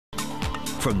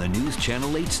From the News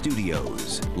Channel 8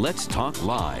 studios, let's talk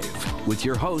live with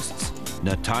your hosts,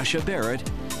 Natasha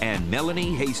Barrett and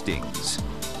Melanie Hastings.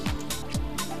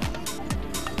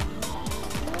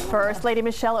 First Lady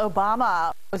Michelle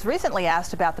Obama was recently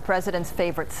asked about the president's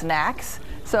favorite snacks.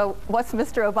 So what's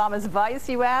Mr. Obama's vice,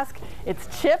 you ask?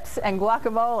 It's chips and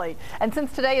guacamole. And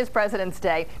since today is President's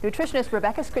Day, nutritionist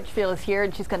Rebecca Scritchfield is here,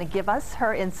 and she's going to give us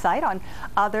her insight on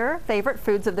other favorite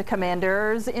foods of the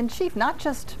commanders-in-chief, not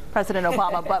just President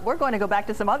Obama, but we're going to go back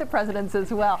to some other presidents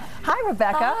as well. Hi,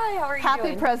 Rebecca. Hi, how are you Happy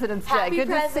doing? President's Day. Happy Good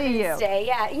President's to see you. Day.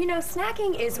 Yeah, you know,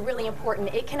 snacking is really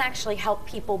important. It can actually help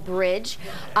people bridge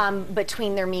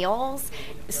between their meals.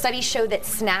 Studies show that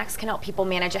snacks can help people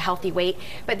manage a healthy weight,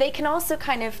 but they can also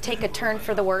kind of take a turn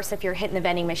for the worse if you're hitting the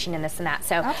vending machine and this and that.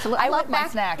 So absolutely, I love my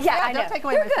snacks. Yeah, I know. Don't take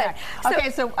away my snacks. Okay,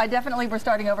 so I definitely, we're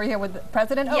starting over here with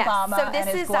President Obama, so this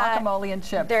and his guacamole and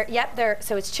chips.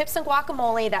 So it's chips and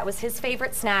guacamole. That was his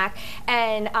favorite snack,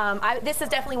 and this is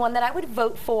definitely one that I would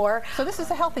vote for. So this is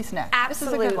a healthy snack.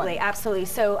 Absolutely, this is a good one. absolutely.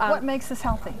 So what makes this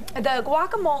healthy? The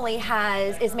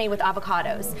guacamole is made with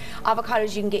avocados.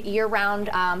 Avocados you can get year-round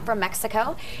from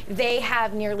Mexico. They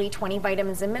have nearly 20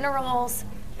 vitamins and minerals,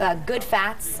 good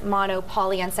fats, mono,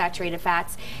 polyunsaturated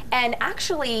fats, and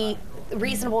actually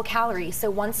reasonable calories. So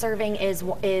one serving is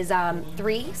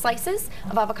 3 slices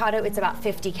of avocado. It's about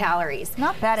 50 calories.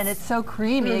 Not bad, and it's so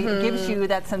creamy. It gives you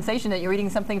that sensation that you're eating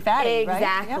something fatty, right?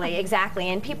 Exactly, exactly.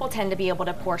 And people tend to be able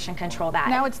to portion control that.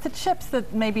 Now it's the chips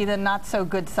that may be the not so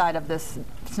good side of this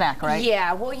snack, right?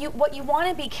 Yeah, well, what you want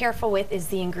to be careful with is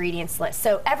the ingredients list.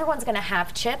 So everyone's going to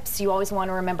have chips. You always want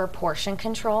to remember portion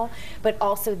control, but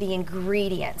also the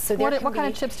ingredients. So what kind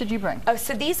of chips did you bring? Oh,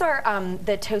 so these are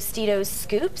the Tostitos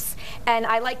scoops, and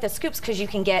I like the scoops because you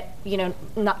can get, you know,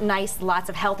 nice, lots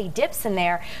of healthy dips in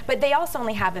there, but they also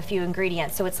only have a few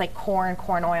ingredients. So it's like corn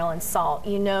oil, and salt.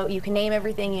 You know, you can name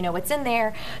everything, you know what's in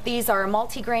there. These are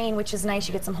multi-grain, which is nice.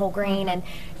 You get some whole grain, and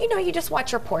you know, you just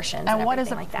watch your portions and what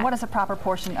everything like that. What is a proper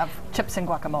portion of chips and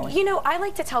guacamole? You know, I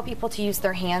like to tell people to use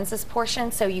their hands as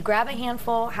portions. So you grab a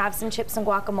handful, have some chips and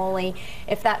guacamole.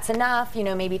 If that's enough, you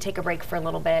know, maybe take a break for a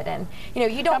little bit, and you know,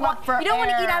 you don't want to eat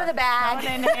out of the bag.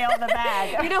 Don't inhale the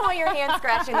bag. You don't want your hands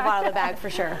scratching the bottom of the bag for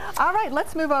sure. All right,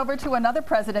 let's move over to another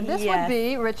president. This would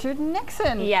be Richard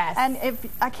Nixon. Yes. And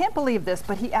I can't believe this,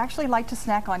 but he actually liked to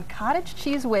snack on cottage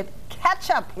cheese with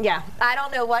ketchup. Yeah, I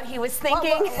don't know what he was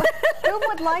thinking. Who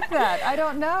would like that? I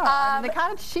don't know. I mean, the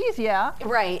cottage cheese, yeah.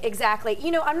 Right, exactly.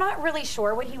 You know, I'm not really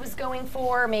sure what he was going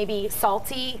for. Maybe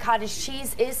salty. Cottage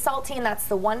cheese is salty, and that's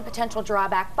the one potential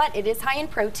drawback, but it is high in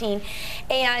protein.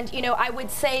 And, you know, I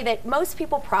would say that most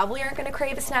people probably aren't going to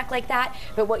crave a snack like that,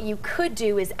 but what you could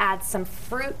do is add some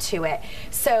fruit to it.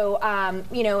 So,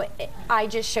 you know, I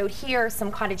just showed here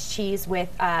some cottage cheese with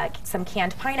some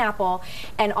canned pineapple,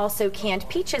 and also canned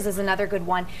peaches is another good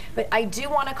one. But I do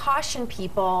want to caution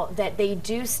people that they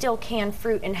do still can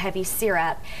fruit in heavy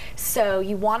syrup, so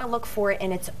you want to look for it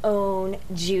in its own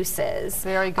juices.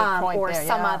 Very good point or there,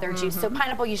 some other juice. So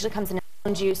pineapple usually comes in its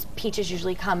own juice. Peaches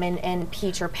usually come in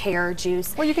peach or pear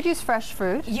juice. Well, you could use fresh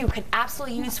fruit. You could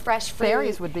absolutely use fresh fruit.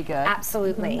 Berries would be good.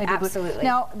 Absolutely, absolutely.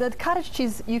 Now, the cottage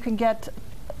cheese, you can get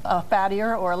a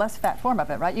fattier or a less fat form of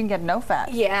it, right? You can get no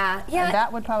fat. Yeah, yeah. And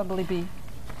that would probably be...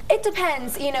 It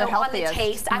depends, you know, on the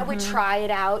taste. I would try it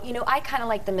out. You know, I kind of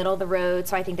like the middle of the road,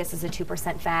 so I think this is a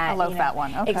 2% fat. A low-fat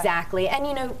one, okay. Exactly. And,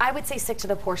 you know, I would say stick to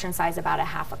the portion size, about a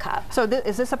half a cup. So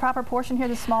is this a proper portion here,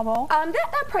 this small bowl? That'd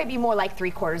probably be more like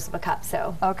 3/4 of a cup,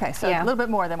 so. Okay, so a little bit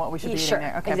more than what we should be eating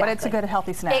there. Okay, but it's a good,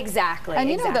 healthy snack. Exactly. And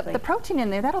you know, the protein in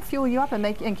there, that'll fuel you up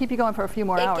and keep you going for a few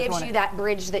more hours. It gives you that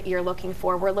bridge that you're looking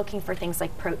for. We're looking for things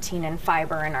like protein and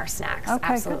fiber in our snacks. Okay,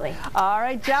 absolutely. Good. All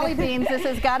right, jelly beans. This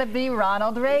has got to be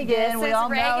Ronald Reagan. We all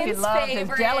know he loves his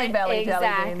Jelly Belly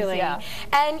jelly beans. Yeah.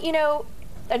 And you know,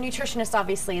 a nutritionist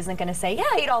obviously isn't going to say, yeah,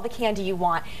 eat all the candy you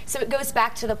want. So it goes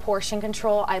back to the portion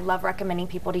control. I love recommending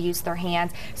people to use their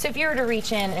hands. So if you were to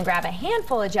reach in and grab a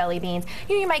handful of jelly beans,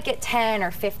 you might get 10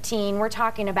 or 15. We're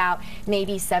talking about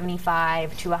maybe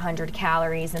 75 to 100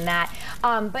 calories in that.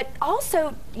 But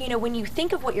also, you know, when you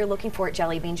think of what you're looking for at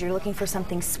jelly beans, you're looking for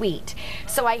something sweet.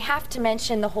 So I have to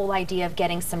mention the whole idea of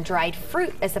getting some dried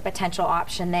fruit as a potential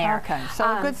option there. Okay, so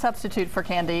a good substitute for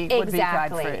candy would be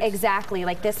dried fruit. Exactly.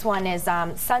 Like this one is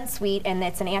Sunsweet, and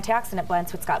it's an antioxidant blend,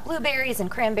 so it's got blueberries and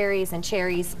cranberries and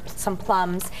cherries, some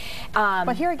plums.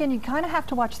 But here again, you kind of have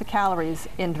to watch the calories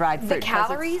in dried fruit. The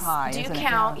calories high, do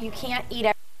count. You can't eat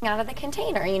out of the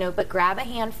container, you know, but grab a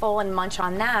handful and munch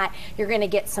on that. You're going to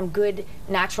get some good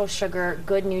natural sugar,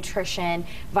 good nutrition,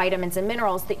 vitamins and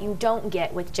minerals that you don't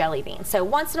get with jelly beans. So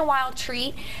once in a while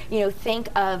treat, you know, think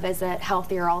of as a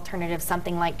healthier alternative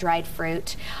something like dried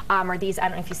fruit, or these, I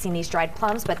don't know if you've seen these dried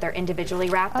plums, but they're individually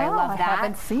wrapped. I love that. I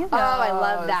haven't seen those. Oh, I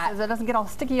love that. So it doesn't get all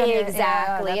sticky on your,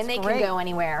 exactly, and they great. can go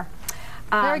anywhere.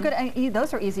 Very good. And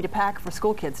those are easy to pack for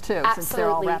school kids too, absolutely. since they're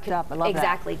all wrapped up. I love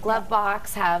exactly. that. Glove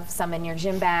box, have some in your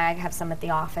gym bag, have some at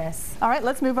the office. All right,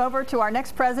 let's move over to our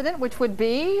next president, which would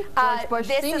be George Bush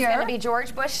Sr. This is going to be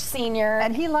George Bush Sr.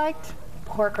 And he liked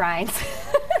pork rinds.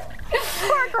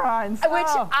 Pork rinds. Which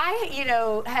I, you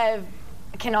know,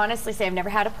 can honestly say I've never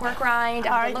had a pork rind.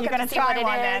 All right, you're going to try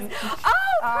one then. Oh,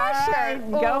 pressure.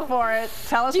 Right, go for it.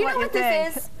 Tell us Do you what know you what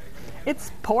think. This is?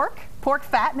 It's pork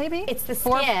fat, maybe? It's the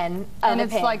skin of and a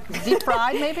it's pig. like deep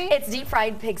fried, maybe? It's deep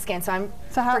fried pig skin, so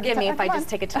forgive me if I just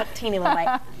take a teeny little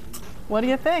bite. What do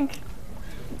you think?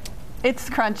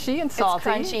 It's crunchy and salty.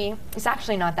 It's crunchy. It's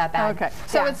actually not that bad. Okay.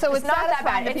 So, yeah, it's not that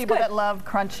bad. to people that love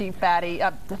crunchy, fatty,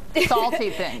 salty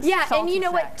things. Yeah, salty and you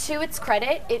know snacks. what? To its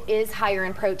credit, it is higher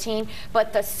in protein,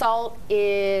 but the salt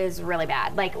is really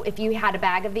bad. Like if you had a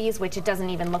bag of these, which it doesn't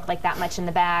even look like that much in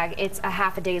the bag, it's a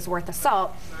half a day's worth of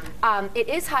salt. It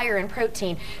is higher in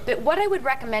protein, but what I would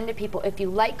recommend to people, if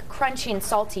you like crunchy and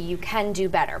salty, you can do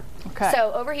better. Okay.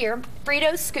 So over here,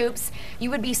 Frito scoops, you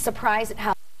would be surprised at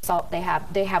how salt they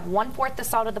have. They have 1/4 the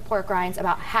salt of the pork rinds,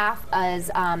 about half as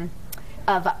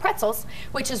of pretzels,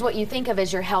 which is what you think of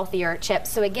as your healthier chips.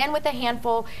 So again, with a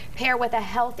handful, pair with a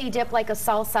healthy dip like a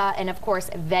salsa, and of course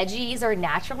veggies are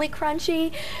naturally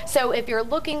crunchy. So if you're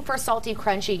looking for salty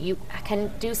crunchy, you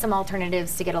can do some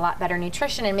alternatives to get a lot better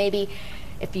nutrition, and maybe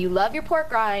if you love your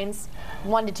pork rinds,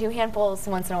 1 to 2 handfuls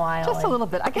once in a while. Just a little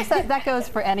bit. I guess that goes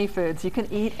for any foods. You can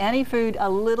eat any food, a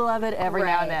little of it every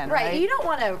now and then. Right. You don't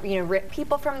want to rip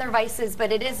people from their vices,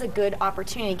 but it is a good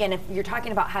opportunity. Again, if you're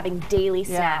talking about having daily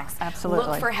snacks, absolutely.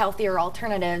 Look for healthier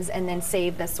alternatives and then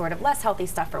save the sort of less healthy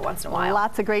stuff for once in a while.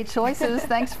 Lots of great choices.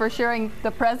 Thanks for sharing the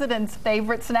president's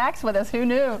favorite snacks with us. Who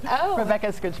knew? Oh. Rebecca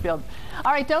Scritchfield.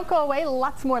 All right, don't go away.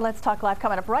 Lots more Let's Talk Live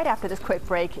coming up right after this quick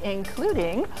break,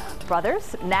 including brothers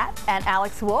Nat and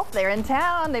Alex Wolf. They're in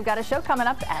town. They've got a show coming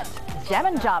up at Gem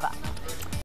and Java.